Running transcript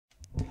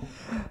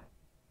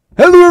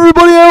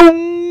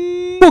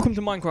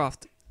welcome to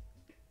Minecraft.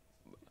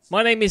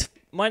 My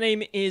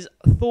name is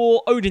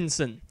Thor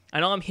Odinson,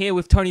 and I'm here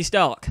with Tony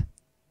Stark.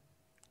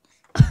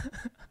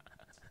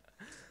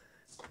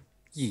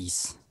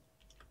 Yes.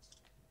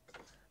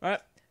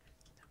 Alright.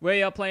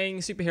 We are playing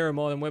superhero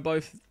mod, and we're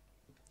both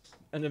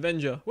an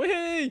Avenger.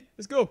 Whee!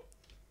 Let's go.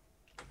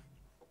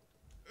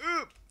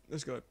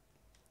 Let's go.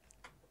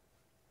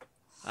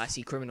 I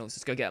see criminals.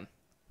 Let's go get them.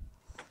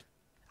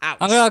 Ouch.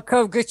 I'm gonna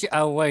come get you.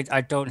 Oh wait,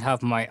 I don't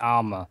have my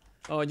armor.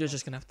 Oh, you're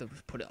just gonna have to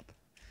put it up.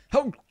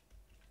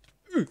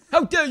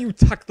 How dare you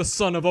attack the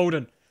son of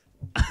Odin?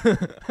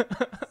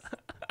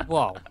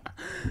 Whoa.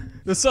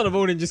 The son of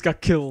Odin just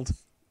got killed.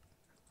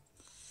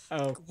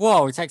 Oh.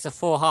 Whoa, it takes a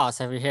 4 hearts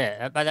every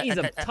hit. He's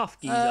a tough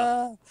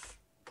geezer.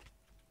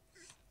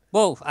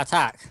 Wolf,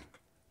 attack.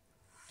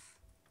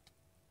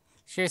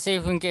 Should we see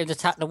if we can get him to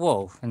attack the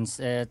wolf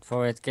instead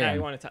for it Yeah, again?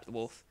 you want to attack the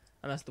wolf.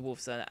 Unless the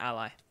wolf's an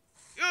ally.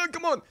 Yeah,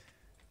 come on!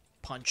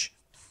 Punch.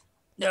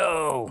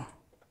 No!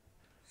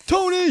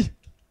 Tony!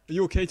 Are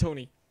you okay,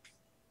 Tony?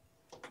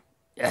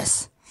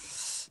 Yes.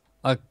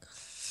 I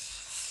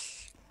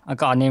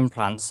got an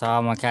implant, so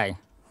I'm okay.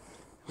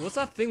 What's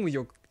that thing with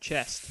your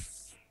chest?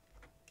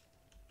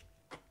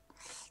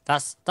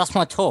 That's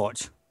my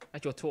torch.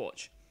 That's your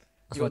torch.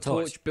 That's Your my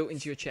torch built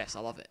into your chest. I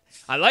love it.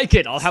 I like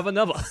it. I'll have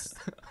another.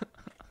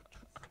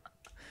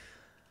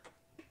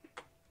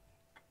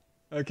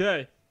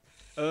 Okay.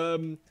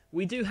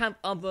 We do have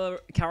other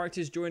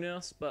characters joining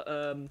us, but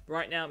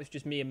right now it's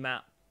just me and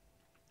Matt.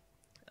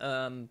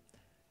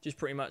 Just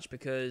pretty much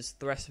because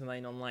the rest of them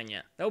ain't online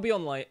yet. They'll be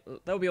on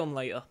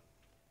later.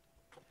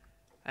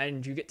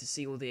 And you get to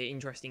see all the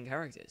interesting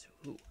characters.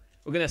 Ooh.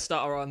 We're gonna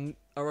start our own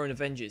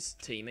Avengers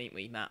team, ain't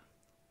we, Matt?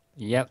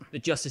 Yep. The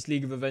Justice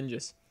League of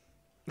Avengers.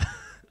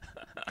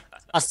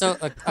 I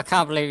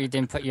can't believe you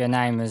didn't put your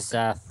name as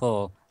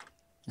Thor.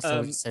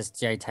 It says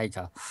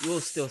Jaytaker.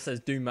 Yours still says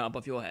Doom Matt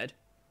above your head.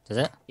 Does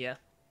it? Yeah.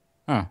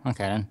 Oh,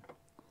 okay then.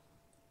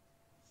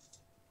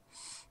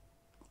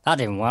 That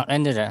didn't work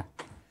then, did it?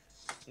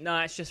 No,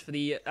 it's just for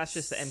the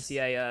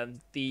MCA.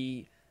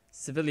 The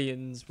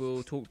civilians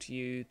will talk to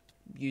you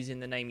using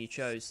the name you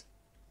chose.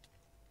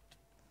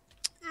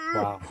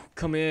 Wow.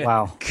 Come here.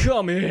 Wow.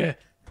 Come here.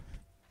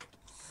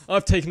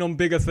 I've taken on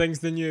bigger things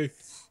than you.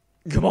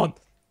 Come on.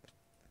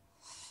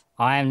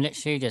 I am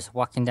literally just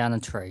whacking down a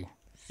tree.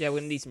 Yeah, we're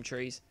gonna need some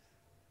trees.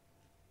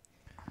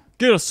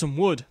 Get us some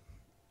wood.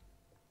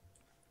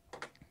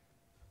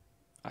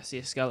 I see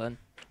a skeleton.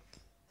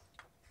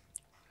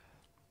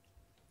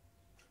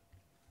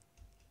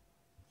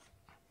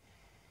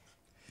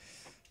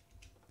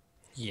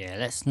 Yeah,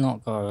 let's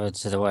not go over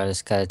to the where the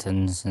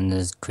skeletons and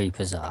the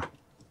creepers are.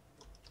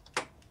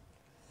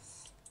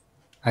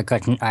 I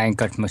ain't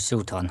got my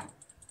suit on.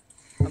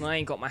 And I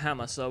ain't got my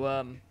hammer, so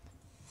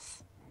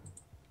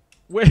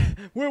we're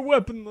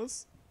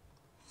weaponless.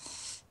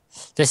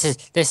 This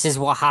is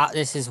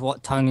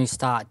what Tony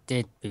Stark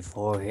did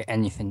before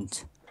anything.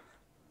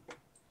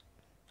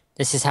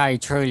 This is how he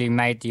truly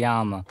made the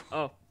armor.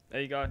 Oh,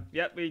 there you go.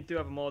 Yep, we do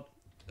have a mod.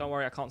 Don't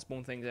worry, I can't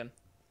spawn things in.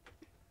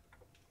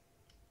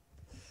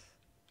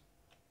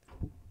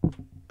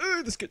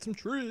 Let's get some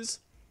trees.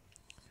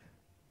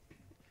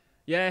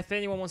 Yeah, if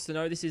anyone wants to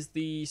know, this is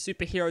the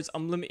Superheroes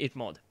Unlimited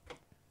mod.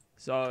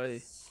 So,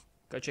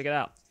 go check it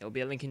out. There'll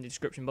be a link in the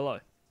description below.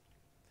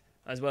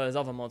 As well as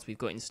other mods we've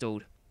got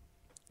installed.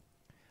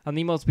 How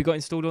many mods we got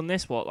installed on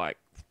this? What, like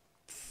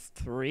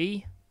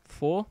 3?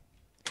 4?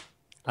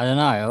 I don't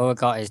know. All I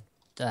got is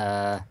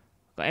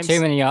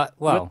too many. We've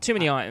got too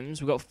many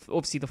items. We've got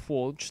obviously the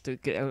Forge to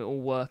get it all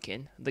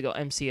working. They got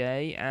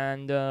MCA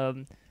and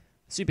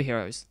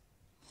superheroes.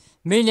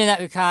 Meaning that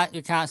you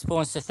can't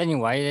spawn stuff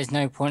anyway. There's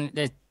no point.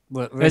 There's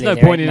no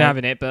point in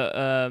having it, but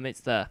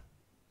it's there.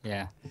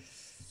 Yeah.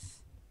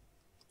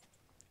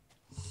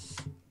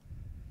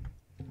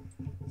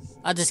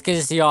 That just gives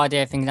us the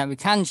idea of thinking that we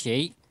can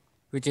cheat.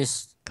 We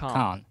just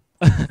can't.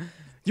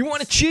 You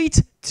want to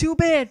cheat? Too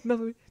bad,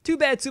 too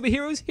bad,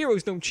 superheroes.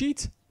 Heroes don't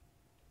cheat.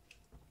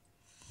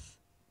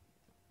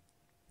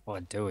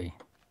 Or do we?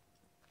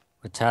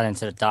 We're turning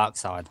to the dark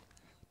side.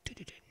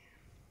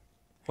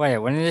 Wait,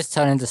 when did this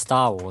turn into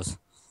Star Wars?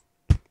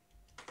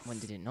 When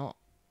did it not?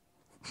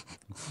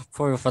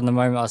 Probably from the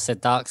moment I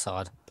said dark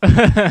side.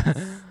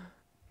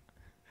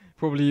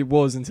 Probably it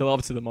was until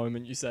up to the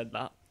moment you said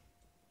that.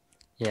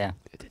 Yeah.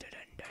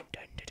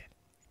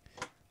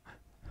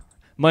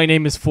 My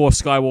name is Thor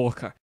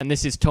Skywalker, and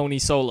this is Tony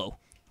Solo.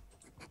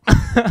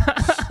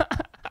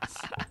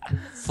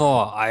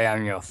 Thor, I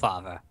am your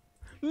father.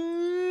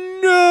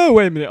 No,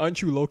 wait a minute,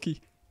 aren't you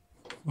Loki?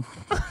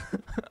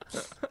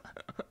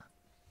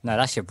 No,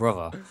 that's your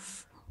brother.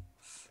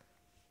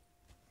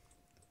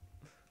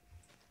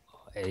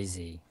 Oh,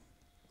 easy.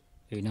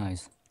 Who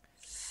knows?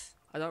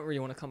 I don't really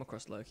want to come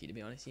across Loki, to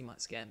be honest. He might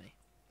scare me.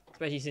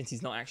 Especially since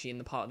he's not actually in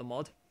the part of the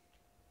mod.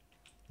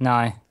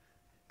 No.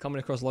 Coming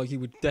across Loki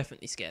would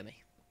definitely scare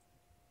me.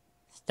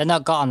 They've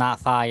not gotten that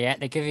far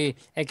yet. They give you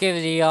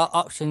the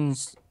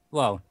options.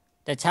 Well,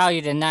 they tell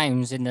you the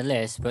names in the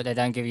list, but they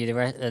don't give you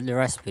the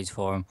recipes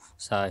for them.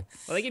 So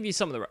Well, they give you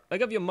some of the. They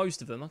give you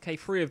most of them. Okay,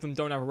 3 of them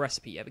don't have a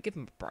recipe yet, but give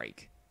them a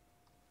break.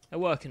 They're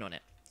working on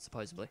it,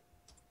 supposedly.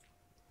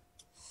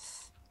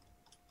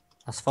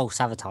 that's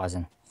false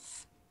advertising.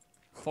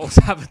 False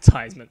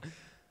advertisement.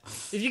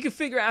 If you can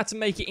figure out how to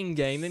make it in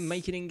game, then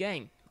make it in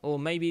game. Or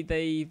maybe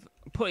they've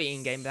put it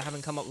in game, but they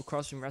haven't come up with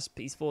crossroom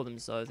recipes for them,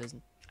 so there's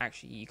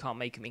actually you can't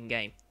make them in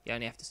game. You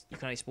only have to. You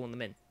can only spawn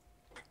them in.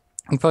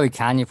 You probably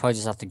can. You probably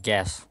just have to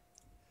guess.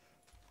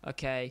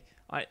 Okay.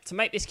 To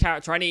make this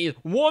character, I need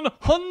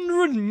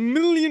 100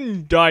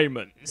 million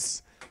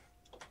diamonds.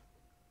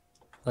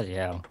 Bloody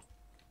hell.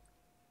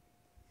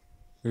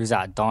 Who's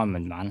that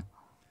diamond man?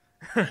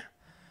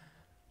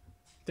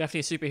 Definitely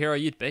a superhero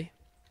you'd be.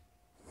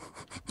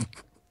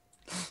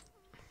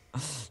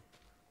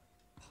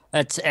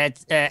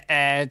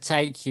 It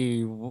take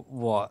you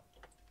what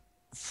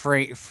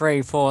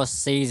 4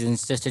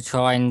 seasons just to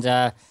try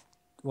and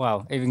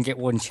well, even get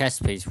 1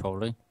 chest piece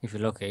probably if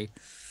you're lucky.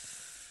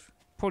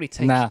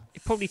 It'd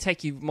probably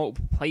take you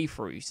multiple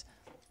playthroughs.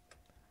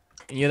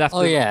 And you'd have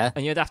to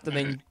and you'd have to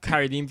then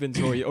carry the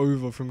inventory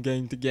over from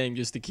game to game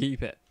just to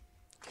keep it.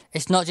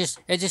 It's not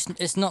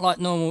it's not like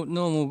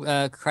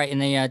normal creating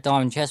the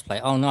diamond chest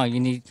plate. Oh no,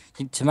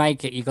 to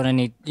make it you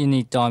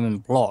need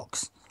diamond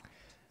blocks.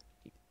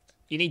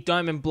 You need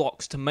diamond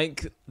blocks to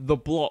make the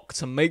block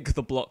to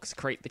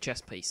create the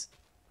chest piece.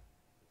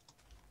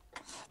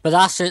 But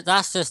that's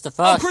just the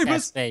first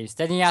chest piece.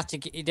 Then you have to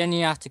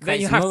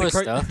create some other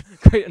stuff.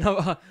 Create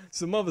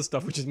some other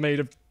stuff which is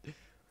made of,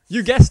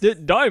 you guessed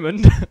it,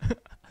 diamond.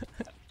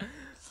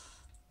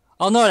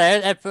 Oh no,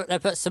 they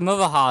put some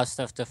other hard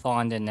stuff to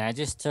find in there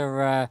just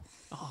to.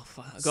 Oh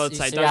fuck! I gotta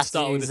say, don't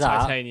start with the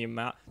titanium,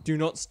 Matt. Do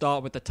not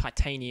start with the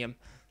titanium.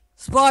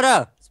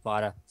 Spider.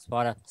 How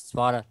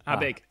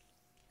big?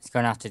 It's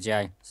going after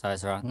Jay, so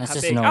it's alright. That's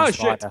just big? a normal Oh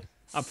spider. shit!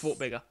 I thought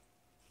bigger.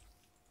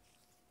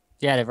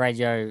 Yeah, the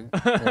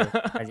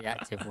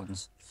radioactive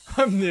ones.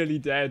 I'm nearly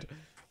dead.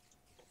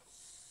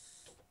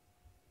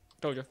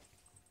 Told you.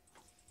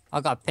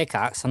 I got a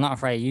pickaxe. I'm not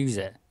afraid to use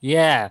it.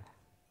 Yeah.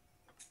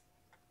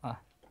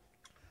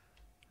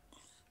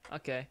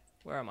 Okay,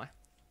 where am I?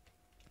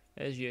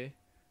 There's you.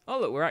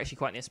 Oh look, we're actually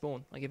quite near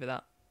spawn. I'll give it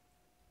that.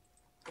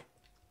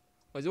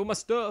 Where's all my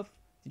stuff?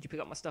 Did you pick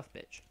up my stuff,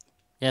 bitch?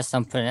 Yes,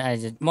 I'm putting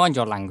it. Mind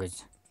your language.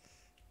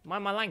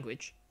 Mind my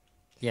language?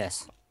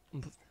 Yes. How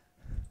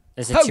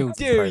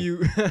dare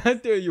you? How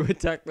dare you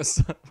attack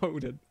the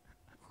Odin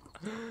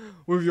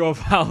with your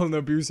foul and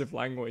abusive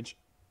language?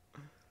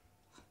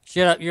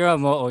 Shut up! You're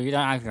immortal. You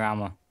don't have your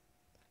hammer.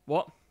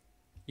 What?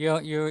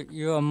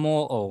 You're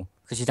immortal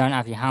because you don't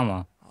have your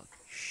hammer. Oh,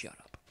 shut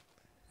up.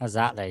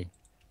 Exactly.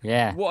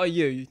 Yeah. What are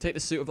you? You take the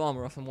suit of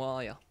armor off, and what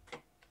are you?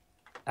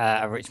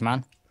 A rich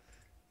man.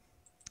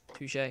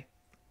 Touche.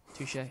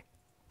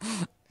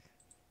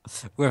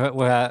 Wait,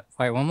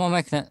 one more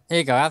making it. Here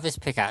you go. Have this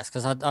pickaxe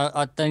because I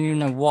don't even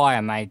know why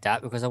I made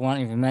that because I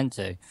wasn't even meant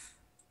to.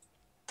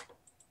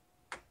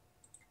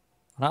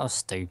 That was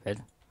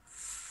stupid.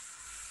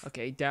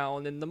 Okay,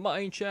 down in the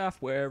mine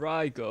shaft where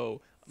I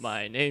go.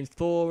 My name's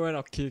Thor and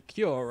I'll kick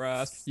your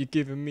ass. You're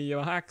giving me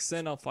your axe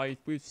and I'll fight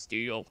with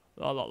steel.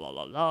 La la la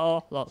la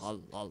la la la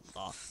la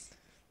la.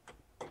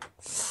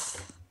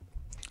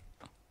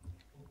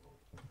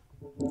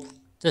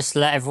 Just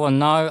let everyone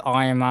know,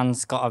 Iron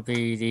Man's got to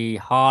be the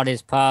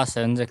hardest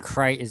person to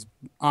create his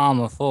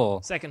armor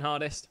for. Second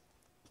hardest.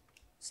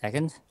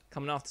 Second?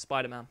 Coming after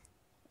Spider-Man.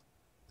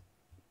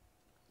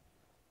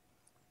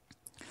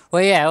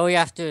 Well, yeah, all you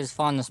have to do is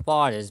find the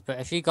spiders. But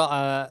if you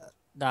got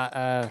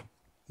that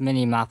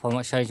mini map on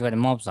what shows you where the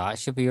mobs are, it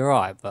should be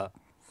alright. But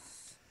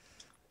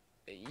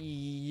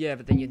yeah,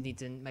 but then you need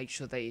to make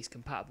sure that it's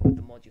compatible with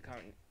the mod you're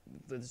currently,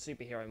 with the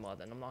superhero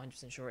mod, and I'm not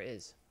 100% sure it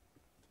is.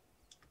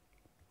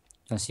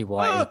 Don't see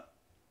why.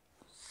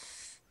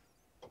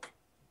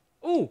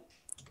 Ooh,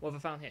 what have I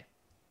found here?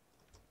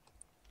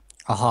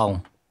 A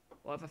hole.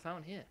 What have I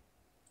found here?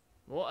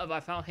 What have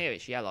I found here?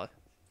 It's yellow.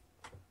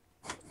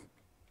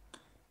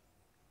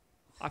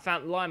 I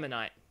found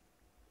limonite.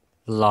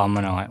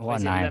 Limonite.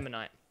 What a name?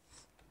 Lemonite.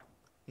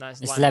 No,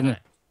 it's limonite.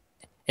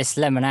 It's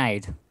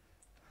lemonade.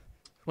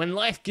 When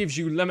life gives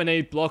you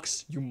lemonade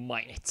blocks, you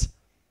mine it.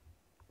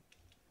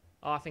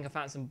 Oh, I think I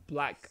found some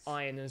black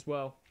iron as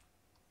well.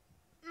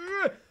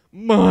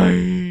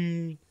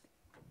 Mine.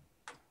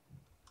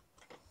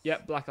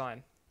 Yep, black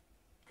iron.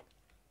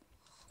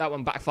 That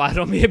one backfired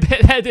on me a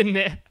bit there, didn't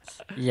it?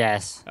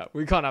 Yes.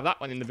 We can't have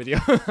that one in the video.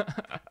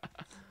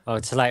 Oh,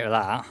 too late with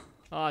that.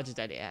 Oh, I just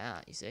edit it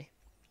out, you see.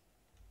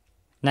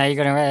 Now you're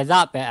going to edit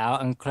that bit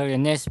out,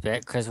 including this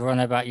bit, because we're on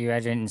about you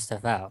editing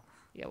stuff out.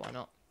 Yeah, why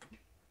not?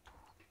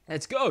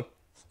 Let's go.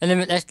 And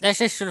then let's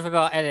just shut up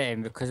about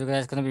editing, because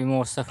there's going to be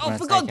more stuff. Oh,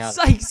 for God's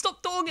sake,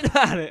 stop talking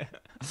about it.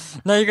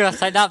 No, you're going to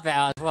take that bit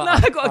out as well. No,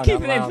 I've got to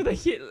keep it in for the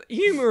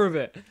humour of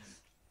it.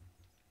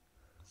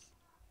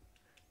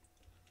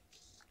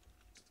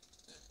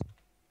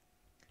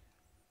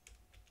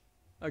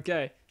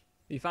 Okay,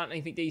 you found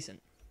anything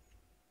decent?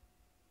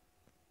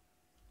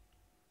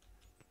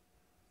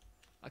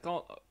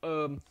 can't.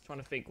 Trying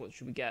to think. What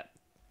should we get?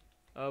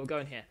 We're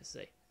going here. Let's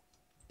see.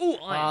 Oh,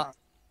 iron.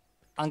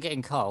 I'm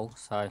getting coal,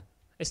 so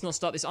Let's not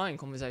start this iron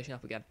conversation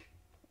up again.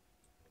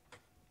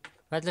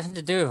 it had nothing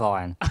to do with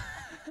iron.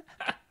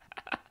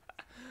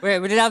 Wait,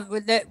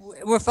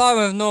 we're fine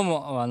with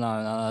normal. Oh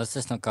no, let's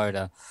just not go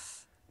there.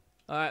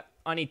 Alright,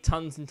 I need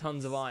tons and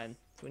tons of iron.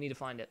 So we need to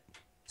find it.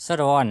 So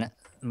do I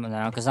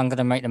now, because I'm going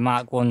to make the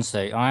Mark 1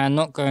 suit. I am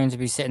not going to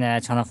be sitting there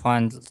trying to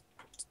find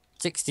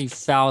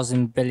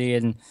 60,000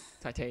 billion...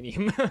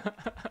 Titanium.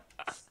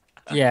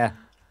 Yeah.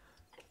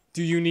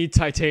 Do you need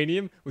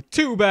titanium? Well,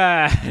 too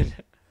bad!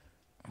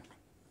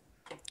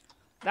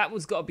 That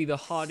was got to be the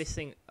hardest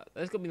thing.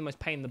 That's got to be the most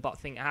pain in the butt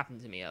thing that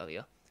happened to me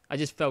earlier. I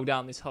just fell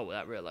down this hole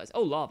without realising.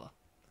 Oh, lava.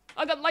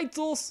 I got light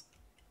source!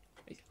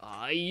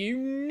 Ah, you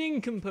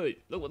nincompoop.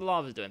 Look what the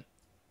lava's doing.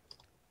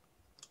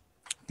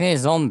 They're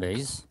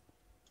zombies.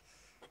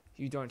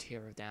 You don't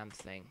hear a damn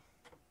thing.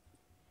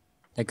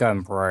 They're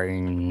going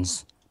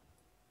brains.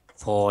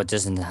 4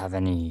 doesn't have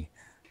any.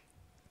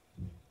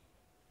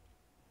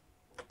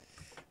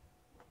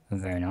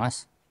 Very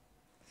nice.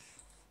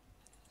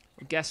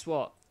 Well, guess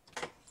what?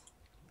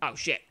 Oh,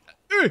 shit.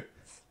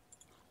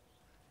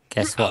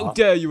 Guess what? How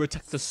dare you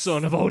attack the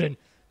son of Odin?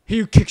 He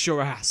who kicks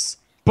your ass.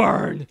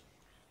 Burn!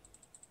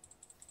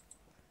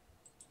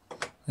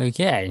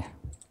 Okay.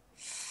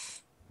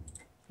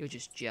 You're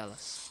just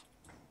jealous.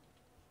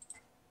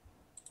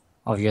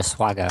 Of your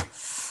swagger.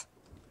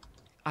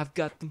 I've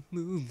got the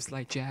moves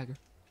like Jagger.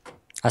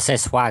 I said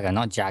swagger,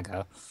 not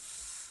Jagger.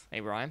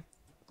 Hey, Ryan.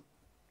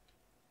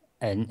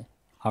 And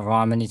I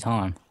rhyme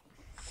anytime.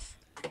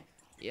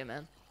 Yeah,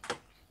 man.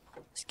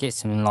 Let's get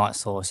some light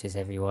sources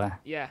everywhere.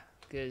 Yeah,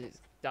 because it's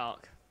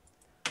dark.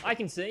 I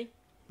can see,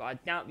 but I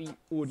doubt the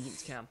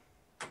audience can.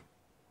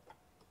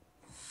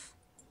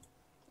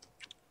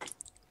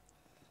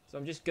 So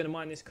I'm just going to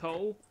mine this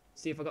coal,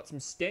 see if I got some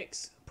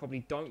sticks. Probably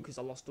don't, because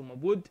I lost all my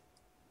wood.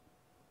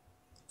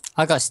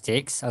 I got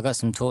sticks. I got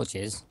some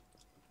torches.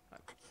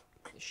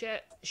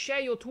 Share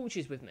your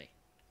torches with me.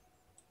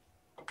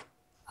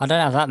 I don't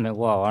have that many.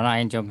 Whoa, I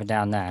ain't jumping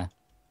down there.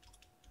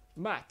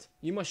 Matt,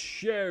 you must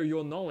share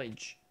your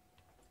knowledge.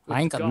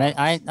 I ain't got many.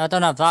 I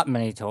don't have that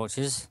many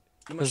torches.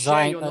 You must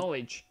share your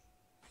knowledge.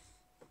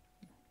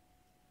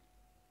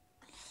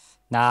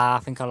 Nah, I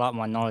think I like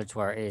my knowledge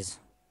where it is.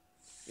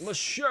 You must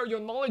share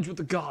your knowledge with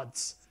the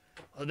gods,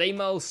 or they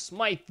will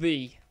smite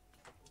thee.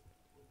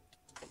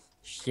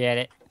 Share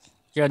it.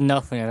 You're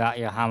nothing without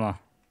your hammer.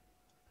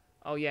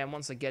 Oh yeah, and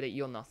once I get it,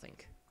 you're nothing.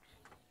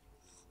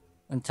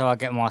 Until I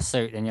get my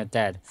suit, then you're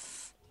dead.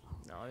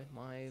 No,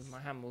 my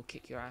hammer will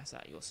kick your ass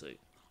out of your suit.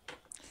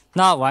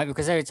 No, it won't,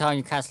 because every time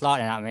you cast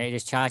lightning at me, it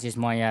just charges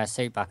my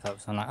suit back up.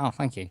 So I'm like, oh,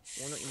 thank you.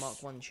 Why not your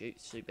Mark 1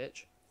 suit,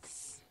 bitch?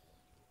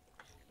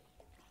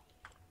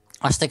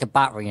 I'll stick a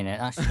battery in it,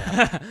 actually.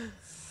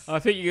 I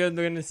think you're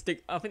gonna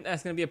stick. I think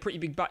that's gonna be a pretty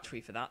big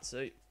battery for that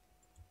suit,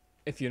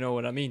 if you know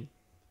what I mean.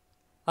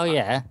 Oh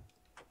yeah.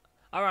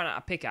 I ran out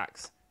of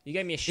pickaxe. You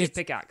gave me a shit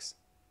pickaxe.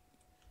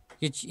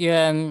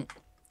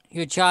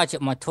 You charge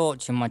up my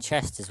torch in my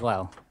chest as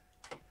well.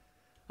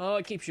 Oh,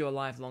 it keeps you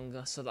alive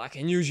longer, so that I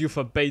can use you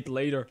for bait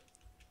later.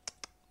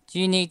 Do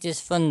you need this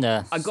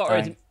thunder? I got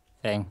rid of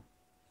thing.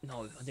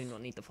 No, I do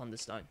not need the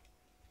thunderstone.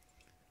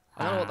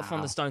 I don't know what the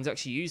thunderstone's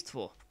actually used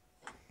for.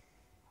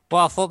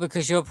 Well, I thought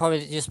because you're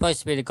supposed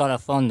to be the god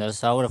of thunder,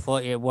 so I would have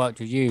thought it worked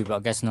with you, but I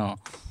guess not.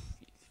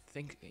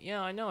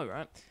 Yeah, I know,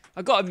 right?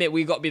 I gotta admit,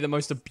 we gotta be the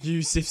most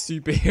abusive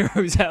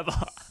superheroes ever.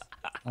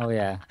 Oh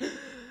yeah.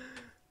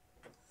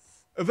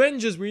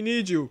 Avengers, we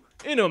need you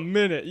in a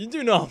minute. You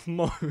do not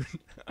moan.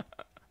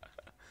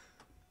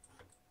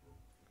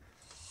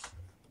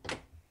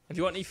 Have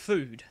you got any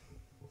food?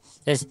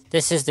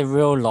 This is the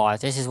real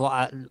life. This is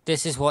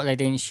what they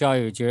didn't show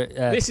you during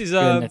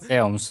the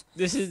films.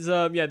 This is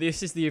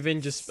this is the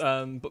Avengers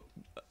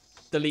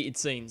deleted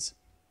scenes.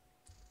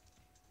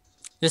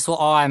 This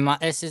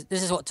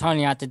is what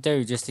Tony had to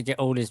do just to get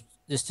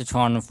just to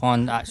try and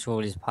find all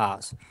his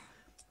parts.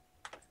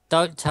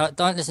 Don't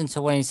listen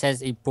to when he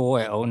says he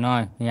bought it all.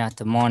 No, he had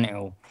to mine it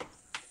all.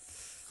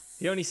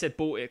 He only said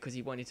bought it because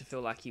he wanted to feel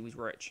like he was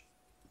rich.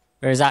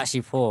 But he's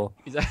actually poor.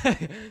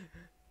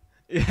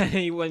 Yeah,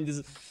 he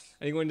wanted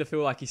to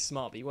feel like he's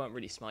smart, but he weren't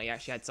really smart. He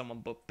actually had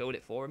someone build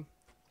it for him.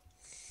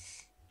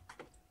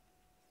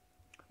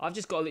 I've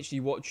just got to literally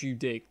watch you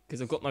dig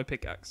because I've got no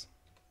pickaxe.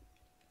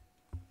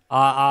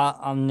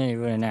 I'm nearly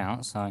running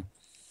out, so.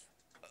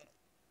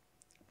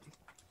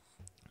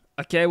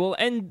 Okay, we'll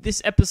end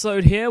this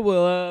episode here.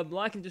 We'll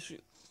like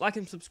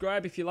and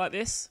subscribe if you like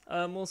this.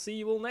 We'll see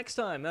you all next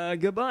time.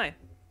 Goodbye.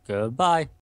 Goodbye.